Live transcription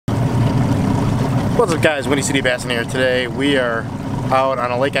What's up guys, WindyCityBassin here. Today we are out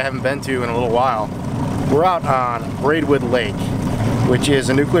on a lake I haven't been to in a little while. We're out on Braidwood Lake, which is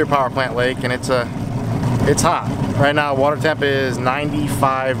a nuclear power plant lake, and it's hot. Right now water temp is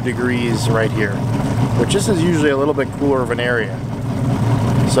 95 degrees right here, which this is usually a little bit cooler of an area.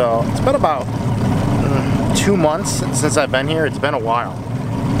 So it's been about 2 months since I've been here. It's been a while.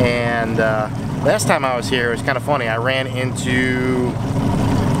 And last time I was here, it was kind of funny. I ran into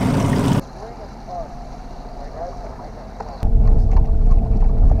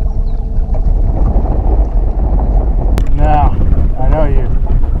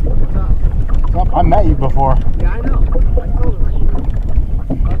I met you before. Yeah, I know. I told him.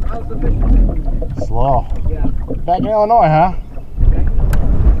 How's the fishing? Slow. Yeah. Back in Illinois, huh? Back in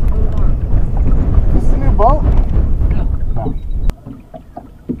Illinois. Is this a new boat? No.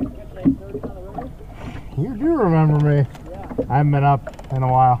 No. You do remember me. Yeah. I haven't been up in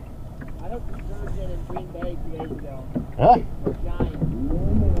a while. I hooked the sturgeon in Green Bay 2 days ago. Yeah? Giant.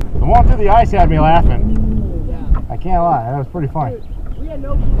 The one through the ice had me laughing. Yeah. I can't lie. That was pretty funny. Dude, we had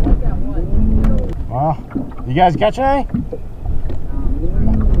no fish like that one. Well, you guys catching any?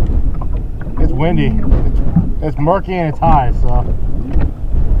 It's windy. It's murky and it's high, so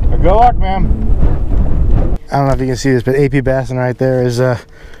good luck, man. I don't know if you can see this, but APBassing right there is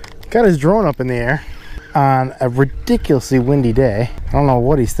got his drone up in the air on a ridiculously windy day. I don't know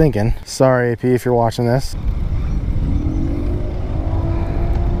what he's thinking. Sorry, AP, if you're watching this.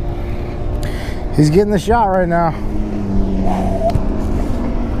 He's getting the shot right now.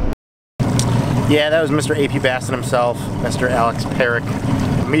 Yeah, that was Mr. APBassing himself, Mr. Alex Perrick.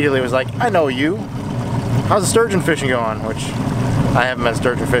 Immediately was like, I know you. How's the sturgeon fishing going? Which I haven't been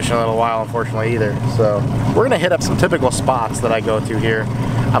sturgeon fishing in a little while, unfortunately, either. So we're gonna hit up some typical spots that I go to here.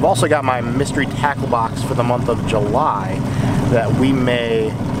 I've also got my mystery tackle box for the month of July that we may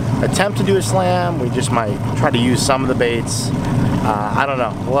attempt to do a slam. We just might try to use some of the baits. I don't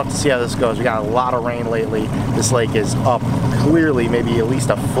know. We'll have to see how this goes. We got a lot of rain lately. This lake is up clearly maybe at least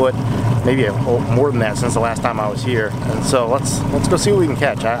a foot, maybe more than that since the last time I was here. And so let's go see what we can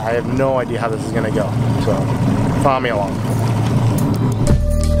catch. I have no idea how this is going to go. So follow me along.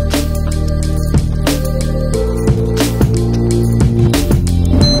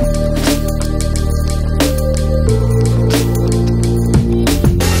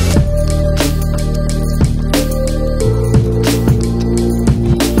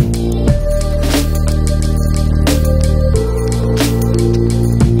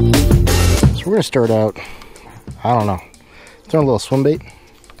 We're gonna start out, I don't know, throwing a little swim bait.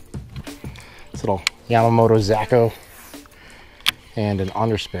 This little Yamamoto Zacco and an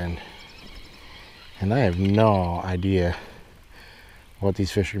underspin. And I have no idea what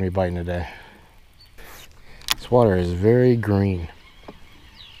these fish are gonna be biting today. This water is very green.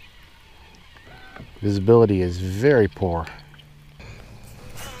 Visibility is very poor.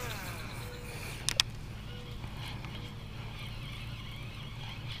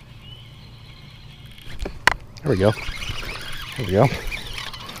 There we go. There we go.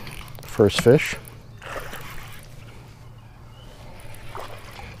 First fish.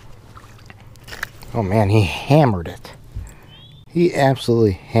 Oh man, he hammered it. He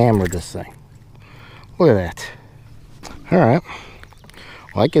absolutely hammered this thing. Look at that. Alright.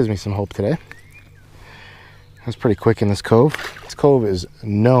 Well, that gives me some hope today. That's pretty quick in this cove. This cove is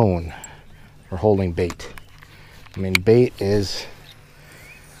known for holding bait. I mean, bait is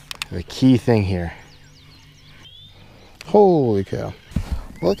the key thing here. Holy cow.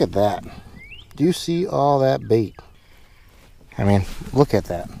 Look at that. Do you see all that bait? I mean, look at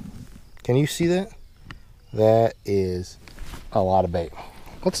that. Can you see that? That is a lot of bait.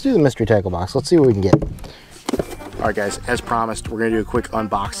 Let's do the mystery tackle box. Let's see what we can get. All right, guys, as promised, we're gonna do a quick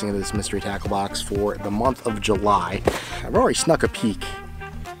unboxing of this mystery tackle box for the month of July. I've already snuck a peek.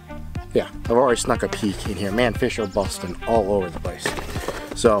 Yeah, I've already snuck a peek in here. Man, fish are busting all over the place.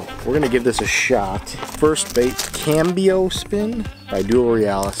 So we're gonna give this a shot. First bait, Cambio Spin by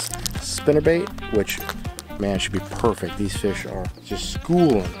Dyalla spinnerbait, which, man, should be perfect. These fish are just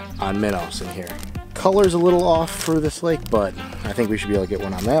schooling on minnows in here. Color's a little off for this lake, but I think we should be able to get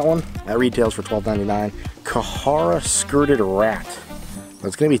one on that one. That retails for $12.99. Kahara Skirted Rat.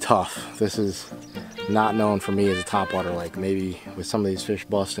 It's gonna be tough. This is not known for me as a topwater lake. Maybe with some of these fish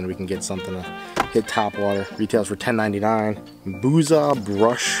busting, we can get something to hit topwater. Retails for $10.99. Booza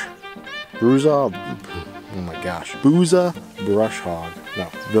Brush Brush Hog. No,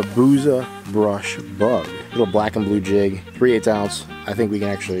 the Booza Brush Bug. Little black and blue jig, 3/8 ounce. I think we can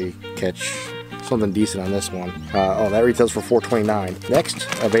actually catch something decent on this one. Oh, that retails for $4.29. Next,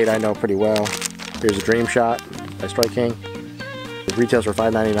 a bait I know pretty well. Here's a Dream Shot by Strike King. It retails for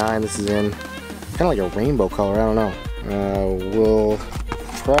 $5.99. This is in kind of like a rainbow color, I don't know. We'll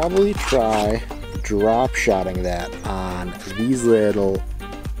probably try drop shotting that on these little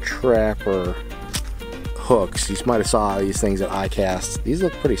trapper hooks. You might have saw these things at iCast. These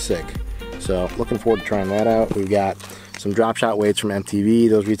look pretty sick. So looking forward to trying that out. We've got some drop shot weights from MTB.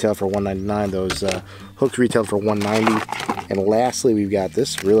 Those retail for $199. Those hooks retail for $190. And lastly, we've got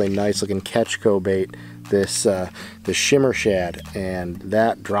this really nice looking Ketchco bait, this the shimmer shad, and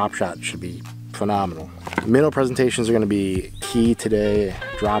that drop shot should be phenomenal. Minnow presentations are going to be key today.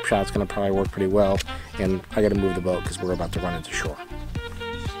 Drop shot's going to probably work pretty well, and I got to move the boat because we're about to run into shore.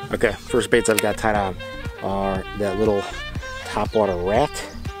 Okay, first baits I've got tied on are that little topwater rat,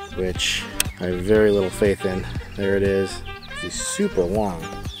 which I have very little faith in. There it is. These super long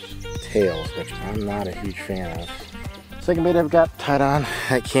tails, which I'm not a huge fan of. Second bait I've got tied on,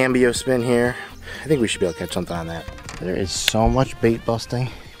 that Cambio spin here. I think we should be able to catch something on that. There is so much bait busting.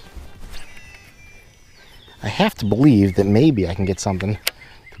 I have to believe that maybe I can get something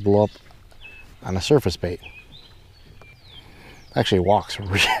to blow up on a surface bait. Actually walks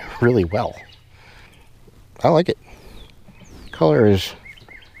really well. I like it. Color is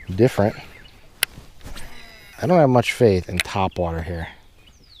different. I don't have much faith in topwater here.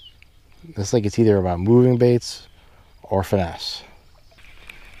 It's like it's either about moving baits or finesse.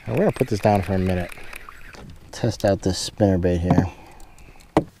 Now we're gonna put this down for a minute. Test out this spinnerbait here.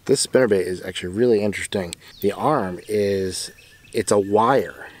 This spinnerbait is actually really interesting. The arm it's a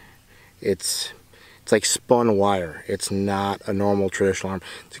wire. It's like spun wire. It's not a normal traditional arm.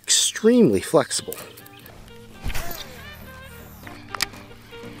 It's extremely flexible.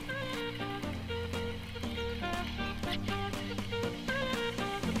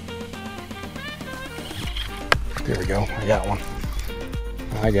 There we go. I got one.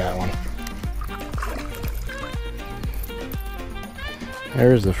 I got one.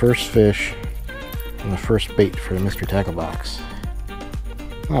 There's the first fish and the first bait for the mystery tackle box.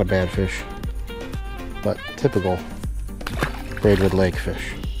 Not a bad fish, but typical Braidwood Lake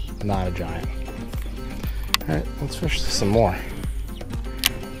fish, not a giant. Alright, let's fish this some more.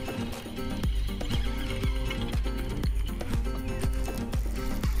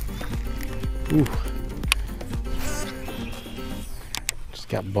 Ooh. Just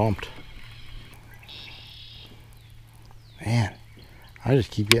got bumped. Man, I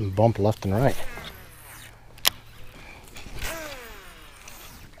just keep getting bumped left and right.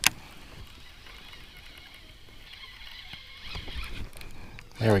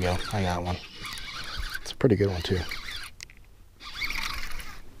 There we go, I got one. It's a pretty good one too.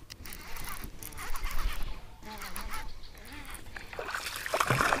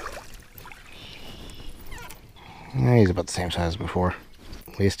 Yeah, he's about the same size as before.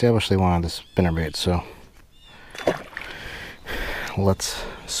 We established they wanted the spinnerbait, so let's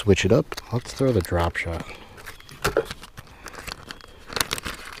switch it up. Let's throw the drop shot.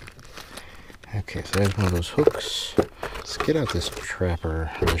 Okay, so there's one of those hooks. Let's get out this trapper,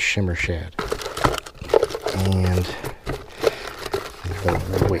 or the shimmer shad, and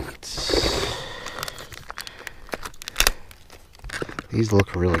the weights. These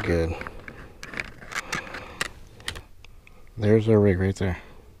look really good. There's our rig right there.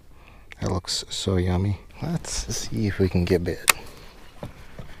 That looks so yummy. Let's see if we can get bit.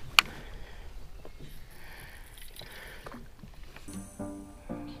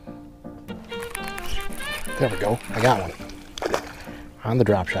 There we go. I got one. On the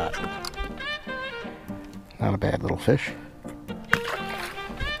drop shot. Not a bad little fish.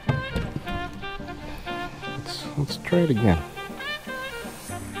 Let's try it again.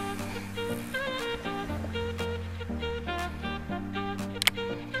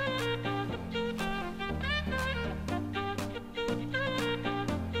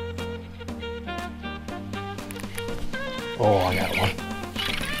 Oh, I got one.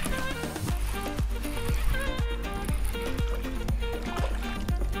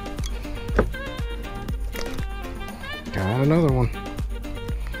 Got another one.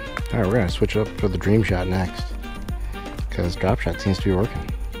 Alright, we're gonna switch up for the dream shot next, because drop shot seems to be working.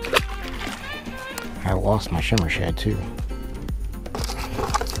 I lost my shimmer shad too.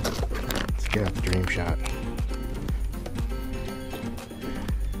 Let's get out the dream shot.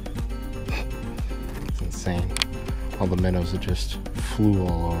 It's insane. All the minnows that just flew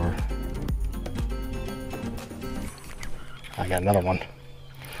all over. I got another one.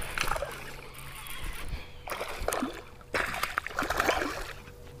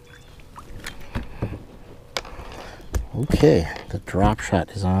 Okay, the drop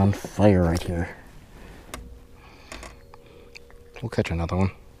shot is on fire right here. We'll catch another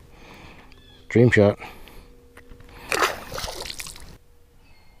one. Dream shot.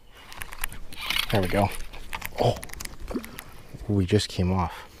 There we go. Oh, we just came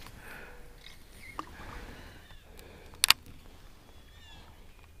off.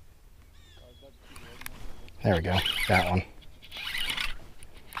 There we go, that one.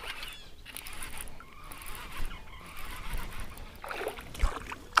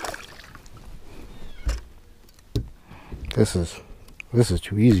 This is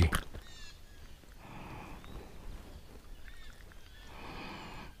too easy.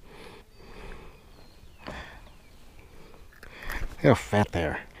 Look how fat they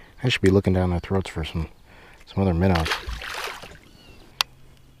are. I should be looking down their throats for some other minnows.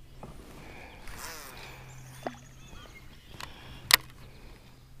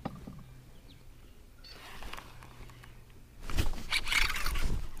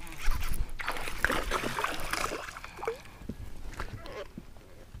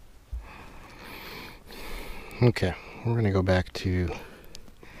 Okay, we're gonna go back to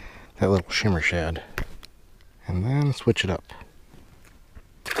that little shimmer shad and then switch it up.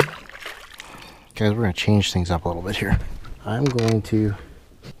 Guys, we're gonna change things up a little bit here. I'm going to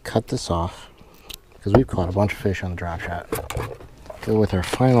cut this off because we've caught a bunch of fish on the drop shot. Go with our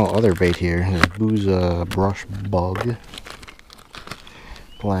final other bait here, this Booza brush bug,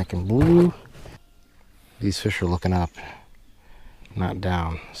 black and blue. These fish are looking up, not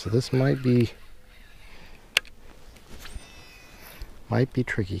down, so this might be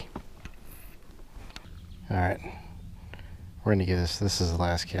tricky. All right, we're gonna give this is the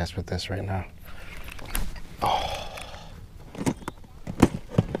last cast with this right now. Oh.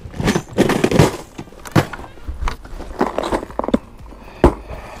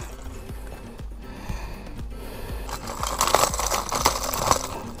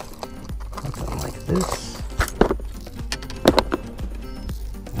 Something like this.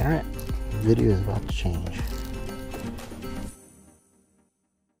 All right, the video is about to change.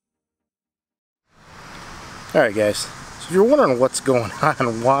 Alright guys, so if you're wondering what's going on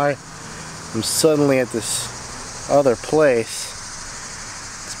and why I'm suddenly at this other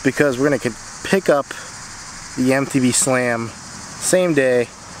place, it's because we're going to pick up the MTB Slam same day,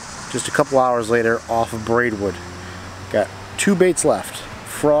 just a couple hours later, off of Braidwood. Got 2 baits left,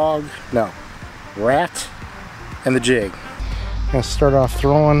 rat, and the jig. I'm going to start off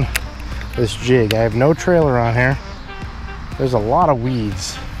throwing this jig. I have no trailer on here. There's a lot of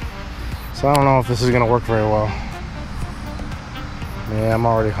weeds. So I don't know if this is going to work very well. Yeah, I'm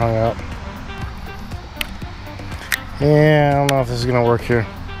already hung up. Yeah, I don't know if this is going to work here.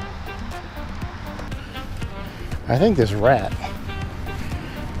 I think this rat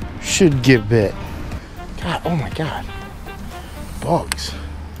should get bit. God, oh my God. Bugs.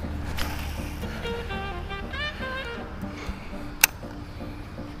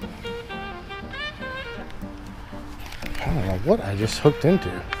 I don't know what I just hooked into.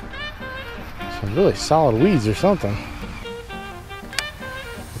 Some really solid weeds or something.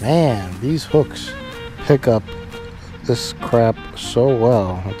 Man, these hooks pick up this crap so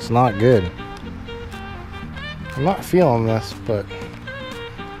well. It's not good. I'm not feeling this, but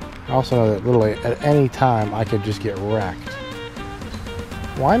I also know that literally at any time I could just get wrecked.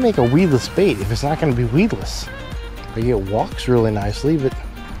 Why make a weedless bait if it's not going to be weedless? Like, it walks really nicely, but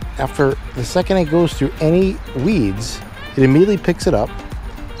after the second it goes through any weeds, it immediately picks it up,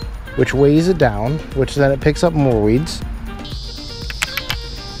 which weighs it down, which then it picks up more weeds.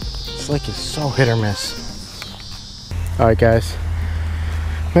 It's like it's so hit or miss. Alright guys,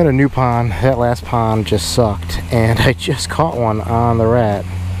 I'm at a new pond. That last pond just sucked, and I just caught one on the rat.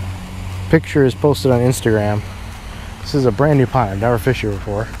 Picture is posted on Instagram. This is a brand new pond. I've never fished here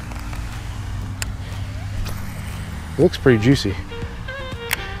before. It looks pretty juicy.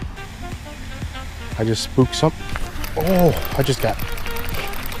 I just spooked something. Oh, I just got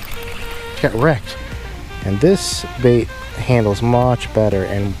wrecked. And this bait handles much better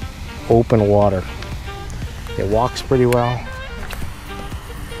in open water. It walks pretty well.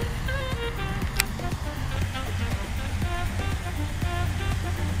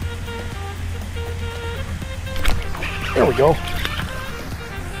 There we go.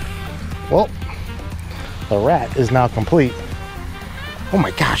 Well, the rat is now complete. Oh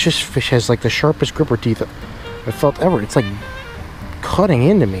my gosh, this fish has like the sharpest gripper teeth I've felt ever. It's like cutting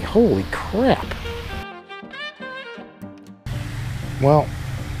into me. Holy crap. Well,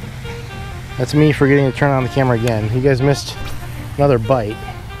 that's me forgetting to turn on the camera again. You guys missed another bite.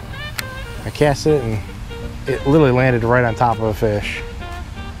 I cast it and it literally landed right on top of a fish.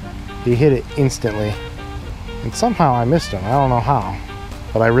 He hit it instantly. And somehow I missed him. I don't know how.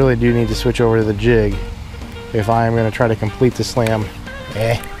 But I really do need to switch over to the jig if I am going to try to complete the slam.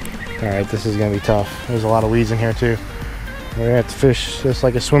 Alright, this is going to be tough. There's a lot of weeds in here too. We're gonna have to fish this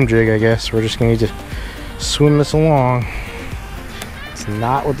like a swim jig, I guess. We're just gonna need to swim this along. It's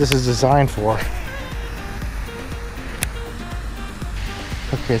not what this is designed for.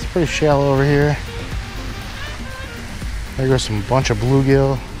 Okay, it's pretty shallow over here. There goes some bunch of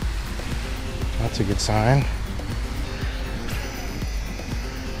bluegill. That's a good sign.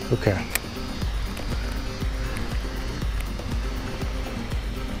 Okay.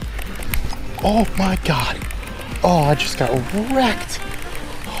 Oh my God. Oh, I just got wrecked.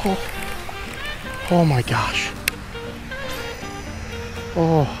 Oh my gosh.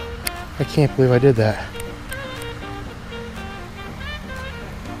 Oh, I can't believe I did that.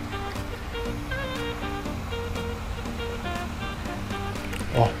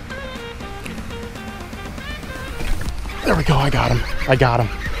 Oh. There we go, I got him. I got him.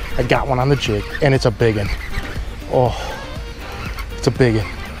 I got one on the jig, and it's a big one. Oh, it's a big one.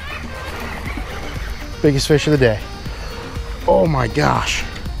 Biggest fish of the day. Oh my gosh.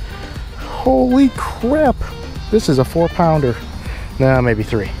 Holy crap. This is a 4-pounder. Nah, maybe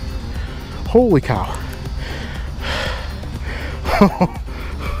 3. Holy cow.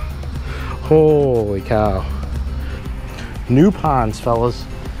 Holy cow. New ponds, fellas.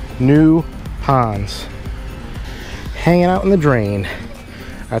 New ponds. Hanging out in the drain.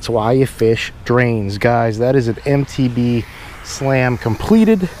 That's why you fish drains, guys. That is an MTB Slam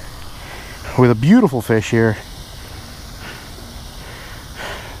completed with a beautiful fish here.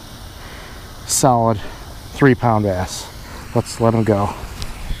 Solid 3-pound bass. Let's let him go.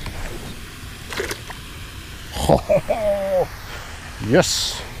 Oh,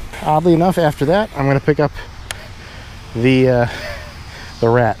 yes. Oddly enough, after that, I'm gonna pick up the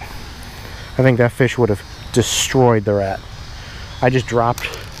rat. I think that fish would have destroyed the rat. I just happened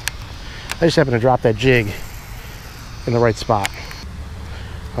to drop that jig in the right spot.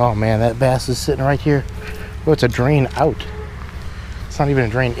 Oh man, that bass is sitting right here. Oh, it's a drain out. It's not even a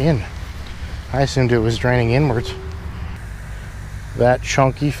drain in. I assumed it was draining inwards. That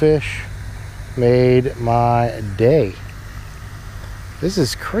chunky fish made my day. This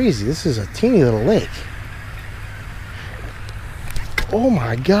is crazy. This is a teeny little lake. Oh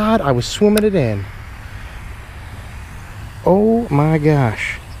my God, I was swimming it in. Oh my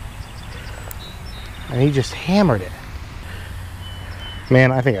gosh. And he just hammered it.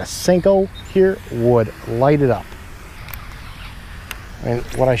 Man, I think a Senko here would light it up. And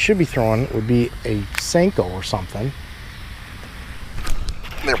what I should be throwing would be a Senko or something.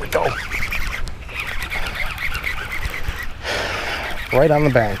 There we go. Right on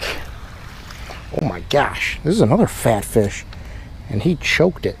the bank. Oh my gosh, this is another fat fish. And he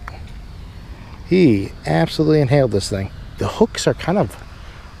choked it. He absolutely inhaled this thing. The hooks are kind of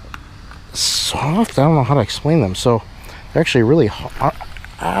soft. I don't know how to explain them. So they're actually really hard.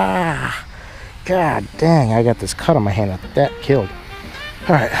 Ah, God dang, I got this cut on my hand that killed.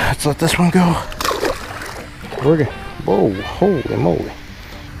 All right, let's let this one go. We're gonna, whoa, holy moly.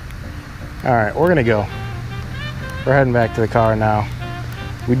 All right, we're gonna go. We're heading back to the car now.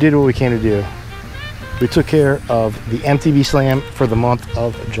 We did what we came to do. We took care of the MTB Slam for the month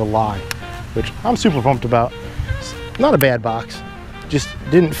of July, which I'm super pumped about. It's not a bad box, just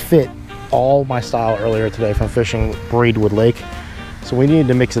didn't fit all my style earlier today from fishing Braidwood Lake. So we needed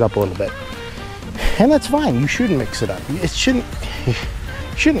to mix it up a little bit. And that's fine, you shouldn't mix it up. You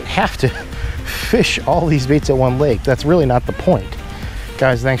shouldn't have to fish all these baits at one lake. That's really not the point.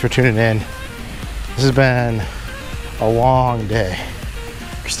 Guys, thanks for tuning in. This has been a long day.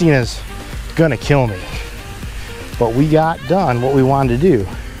 Christina's gonna kill me. But we got done what we wanted to do.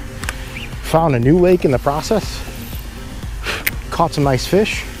 Found a new lake in the process. Caught some nice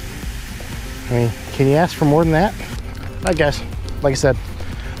fish. I mean, can you ask for more than that? All right, guys. Like I said,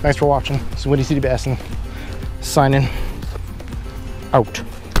 thanks for watching. This is WindyCityBassin signing out.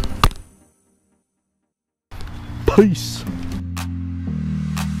 Peace.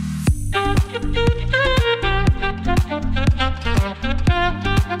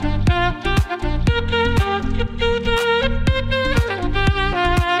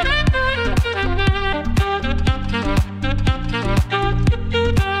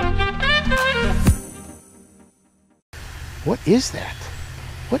 What is that?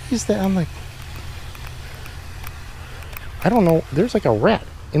 What is that? I'm like, I don't know. There's like a rat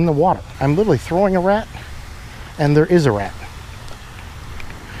in the water. I'm literally throwing a rat and there is a rat.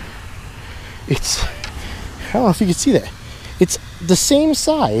 It's, I don't know if you can see that. It's the same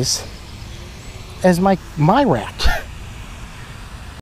size as my rat.